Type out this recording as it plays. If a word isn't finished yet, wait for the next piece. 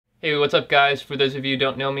Hey, what's up guys? For those of you who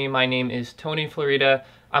don't know me, my name is Tony Florida.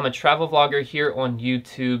 I'm a travel vlogger here on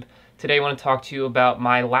YouTube. Today I want to talk to you about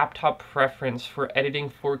my laptop preference for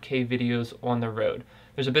editing 4K videos on the road.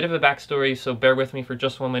 There's a bit of a backstory, so bear with me for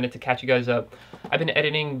just 1 minute to catch you guys up. I've been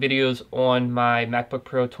editing videos on my MacBook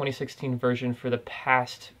Pro 2016 version for the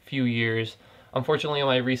past few years. Unfortunately, on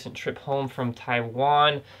my recent trip home from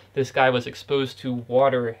Taiwan, this guy was exposed to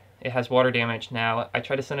water. It has water damage now. I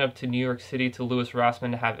tried to send it up to New York City to Louis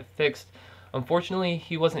Rossmann to have it fixed. Unfortunately,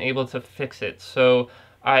 he wasn't able to fix it, so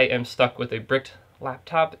I am stuck with a bricked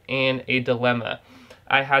laptop and a dilemma.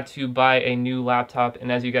 I had to buy a new laptop,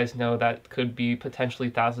 and as you guys know, that could be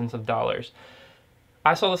potentially thousands of dollars.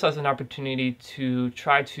 I saw this as an opportunity to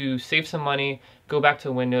try to save some money, go back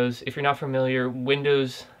to Windows. If you're not familiar,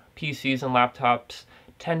 Windows PCs and laptops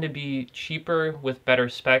tend to be cheaper with better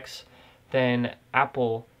specs than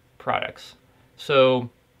Apple products. So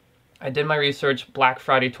I did my research. Black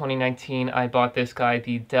Friday 2019, I bought this guy,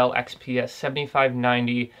 the Dell XPS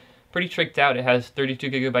 7590. Pretty tricked out. It has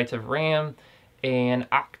 32 gigabytes of RAM, an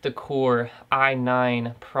octa-core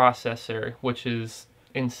i9 processor, which is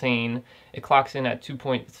insane. It clocks in at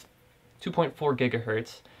 2.4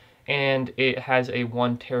 gigahertz, and it has a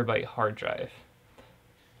 1 terabyte hard drive.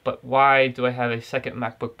 But why do I have a second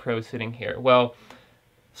MacBook Pro sitting here? Well,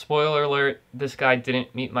 spoiler alert, this guy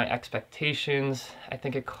didn't meet my expectations. I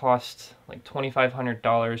think it cost like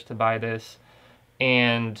 $2,500 to buy this.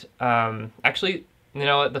 And actually, you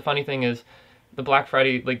know what, the funny thing is, the Black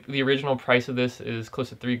Friday, like the original price of this is close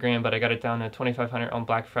to $3,000, but I got it down to $2,500 on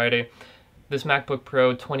Black Friday. This MacBook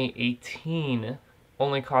Pro 2018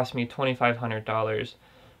 only cost me $2,500.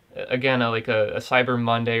 Again, like a Cyber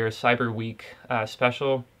Monday or a Cyber Week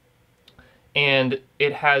special. And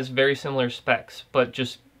it has very similar specs, but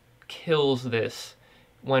just kills this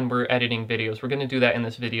when we're editing videos. We're going to do that in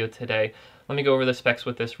this video today. Let me go over the specs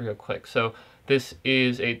with this real quick. So this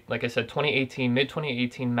is a, like I said,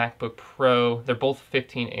 mid-2018 MacBook Pro. They're both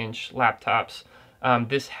 15-inch laptops.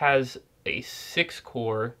 This has a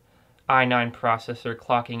 6-core i9 processor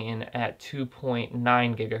clocking in at 2.9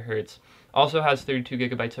 gigahertz. Also has 32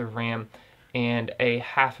 gigabytes of RAM and a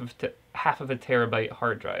half of a terabyte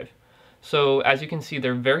hard drive. So as you can see,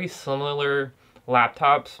 they're very similar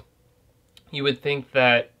laptops. You would think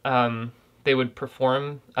that they would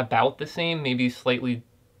perform about the same, maybe slightly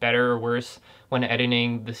better or worse when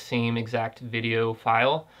editing the same exact video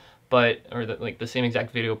file, or the same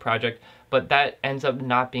exact video project, but that ends up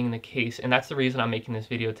not being the case. And that's the reason I'm making this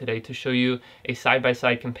video today, to show you a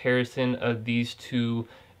side-by-side comparison of these two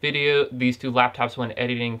laptops when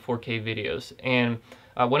editing 4K videos. And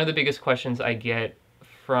one of the biggest questions I get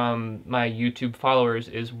from my YouTube followers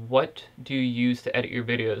is, what do you use to edit your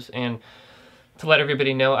videos? And to let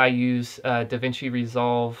everybody know, I use DaVinci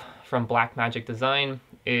Resolve from Blackmagic Design.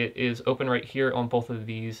 It is open right here on both of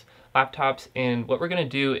these laptops, and what we're going to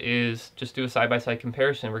do is just do a side-by-side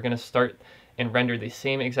comparison. We're going to start and render the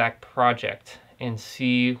same exact project and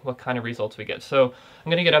see what kind of results we get. So I'm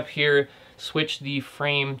going to get up here, switch the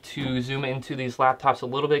frame to zoom into these laptops a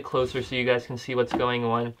little bit closer so you guys can see what's going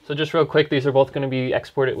on. So just real quick, these are both going to be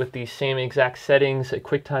exported with the same exact settings, a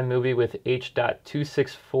QuickTime movie with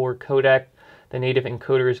H.264 codec. The native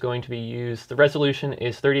encoder is going to be used. The resolution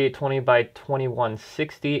is 3820 by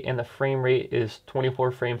 2160, and the frame rate is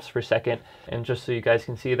 24 frames per second. And just so you guys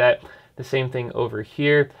can see that, the same thing over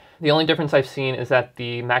here. The only difference I've seen is that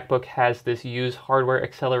the MacBook has this use hardware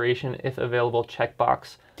acceleration if available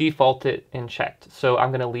checkbox defaulted and checked. So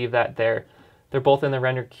I'm going to leave that there. They're both in the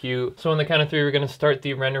render queue. So on the count of 3, we're going to start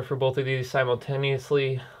the render for both of these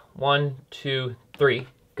simultaneously. 1, 2, 3,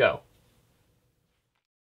 go.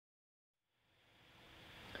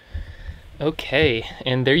 Okay,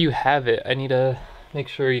 and there you have it. I need to make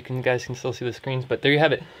sure you guys can still see the screens, but there you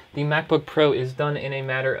have it. The MacBook Pro is done in a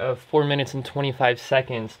matter of 4 minutes and 25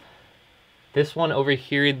 seconds. This one over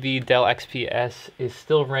here, the Dell XPS, is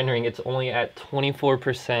still rendering. It's only at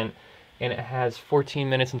 24%, and it has 14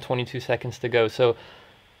 minutes and 22 seconds to go. So,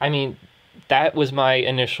 I mean, that was my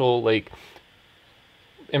initial,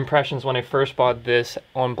 impressions when I first bought this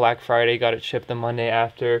on Black Friday, got it shipped the Monday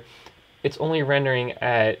after. It's only rendering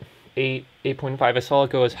at 8.5. I saw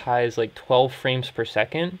it go as high as 12 frames per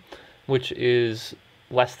second, which is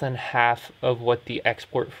less than half of what the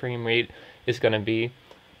export frame rate is going to be.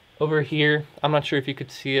 Over here, I'm not sure if you could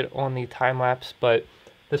see it on the time lapse, but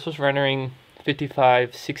this was rendering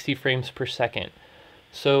 55, 60 frames per second.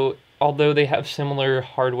 So although they have similar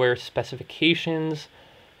hardware specifications,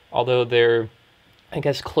 although they're, I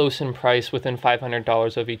guess, close in price, within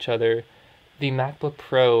 $500 of each other, the MacBook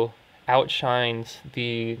Pro outshines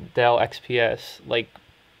the Dell XPS,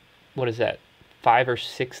 what is that, 5 or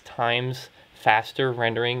 6 times faster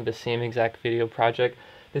rendering the same exact video project.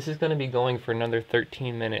 This is going to be going for another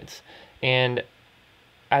 13 minutes. And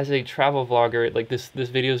as a travel vlogger, like this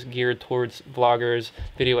video is geared towards vloggers,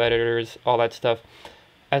 video editors, all that stuff.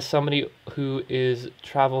 As somebody who is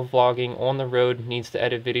travel vlogging on the road, needs to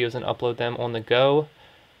edit videos and upload them on the go,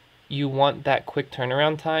 you want that quick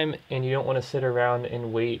turnaround time, and you don't want to sit around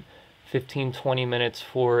and wait 15-20 minutes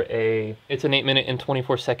for it's an 8-minute and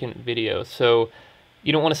 24-second video. So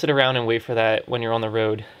you don't want to sit around and wait for that when you're on the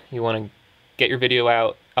road. You want to get your video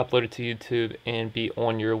out, upload it to YouTube, and be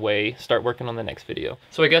on your way. Start working on the next video.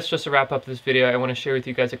 So I guess just to wrap up this video, I want to share with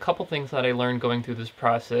you guys a couple things that I learned going through this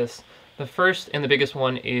process. The first and the biggest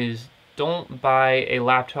one is don't buy a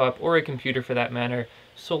laptop or a computer for that matter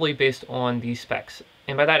solely based on the specs.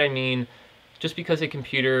 And by that I mean, just because a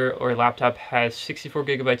computer or a laptop has 64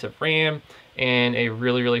 gigabytes of RAM and a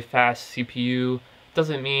really fast CPU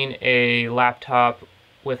doesn't mean a laptop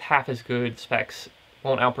with half as good specs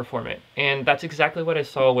won't outperform it. And that's exactly what I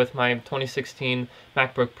saw with my 2016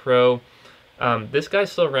 MacBook Pro. This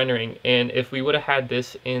guy's still rendering, and if we would have had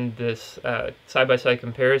this in this side-by-side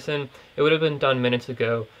comparison, it would have been done minutes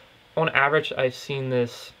ago. On average, I've seen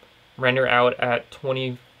this render out at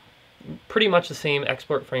pretty much the same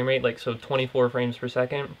export frame rate, like so 24 frames per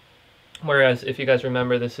second. Whereas if you guys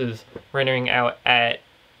remember, this is rendering out at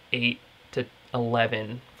 8 to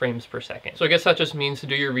 11 frames per second. So I guess that just means to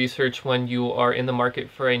do your research when you are in the market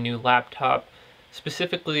for a new laptop.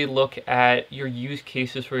 Specifically look at your use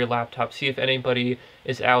cases for your laptop. See if anybody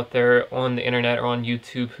is out there on the internet or on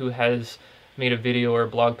YouTube who has made a video or a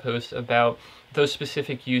blog post about those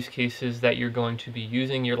specific use cases that you're going to be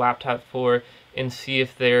using your laptop for, and see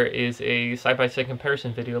if there is a side-by-side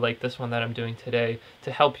comparison video like this one that I'm doing today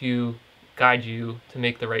to help you, guide you to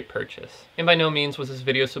make the right purchase. And by no means was this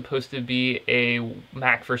video supposed to be a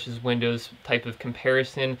Mac versus Windows type of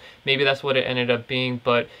comparison. Maybe that's what it ended up being,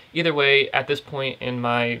 but either way, at this point in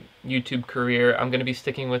my YouTube career, I'm going to be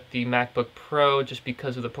sticking with the MacBook Pro just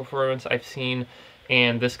because of the performance I've seen.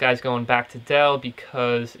 And this guy's going back to Dell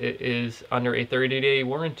because it is under a 30-day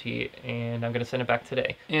warranty, and I'm going to send it back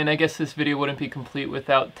today. And I guess this video wouldn't be complete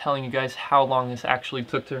without telling you guys how long this actually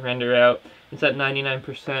took to render out. It's at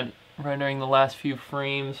 99% rendering the last few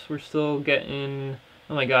frames. We're still getting,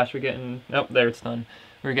 oh my gosh, we're getting, oh, there it's done.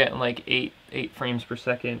 We're getting like 8 frames per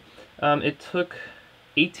second. It took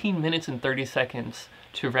 18 minutes and 30 seconds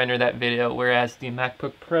to render that video, whereas the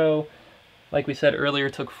MacBook Pro, like we said earlier,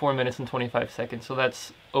 took 4 minutes and 25 seconds. So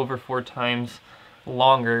that's over 4 times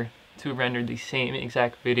longer to render the same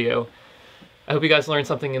exact video. I hope you guys learned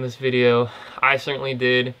something in this video. I certainly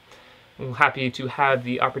did. I'm happy to have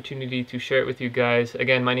the opportunity to share it with you guys.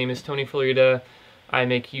 Again, my name is Tony Florida. I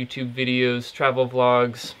make YouTube videos, travel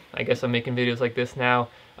vlogs. I guess I'm making videos like this now.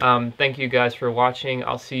 Thank you guys for watching.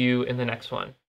 I'll see you in the next one.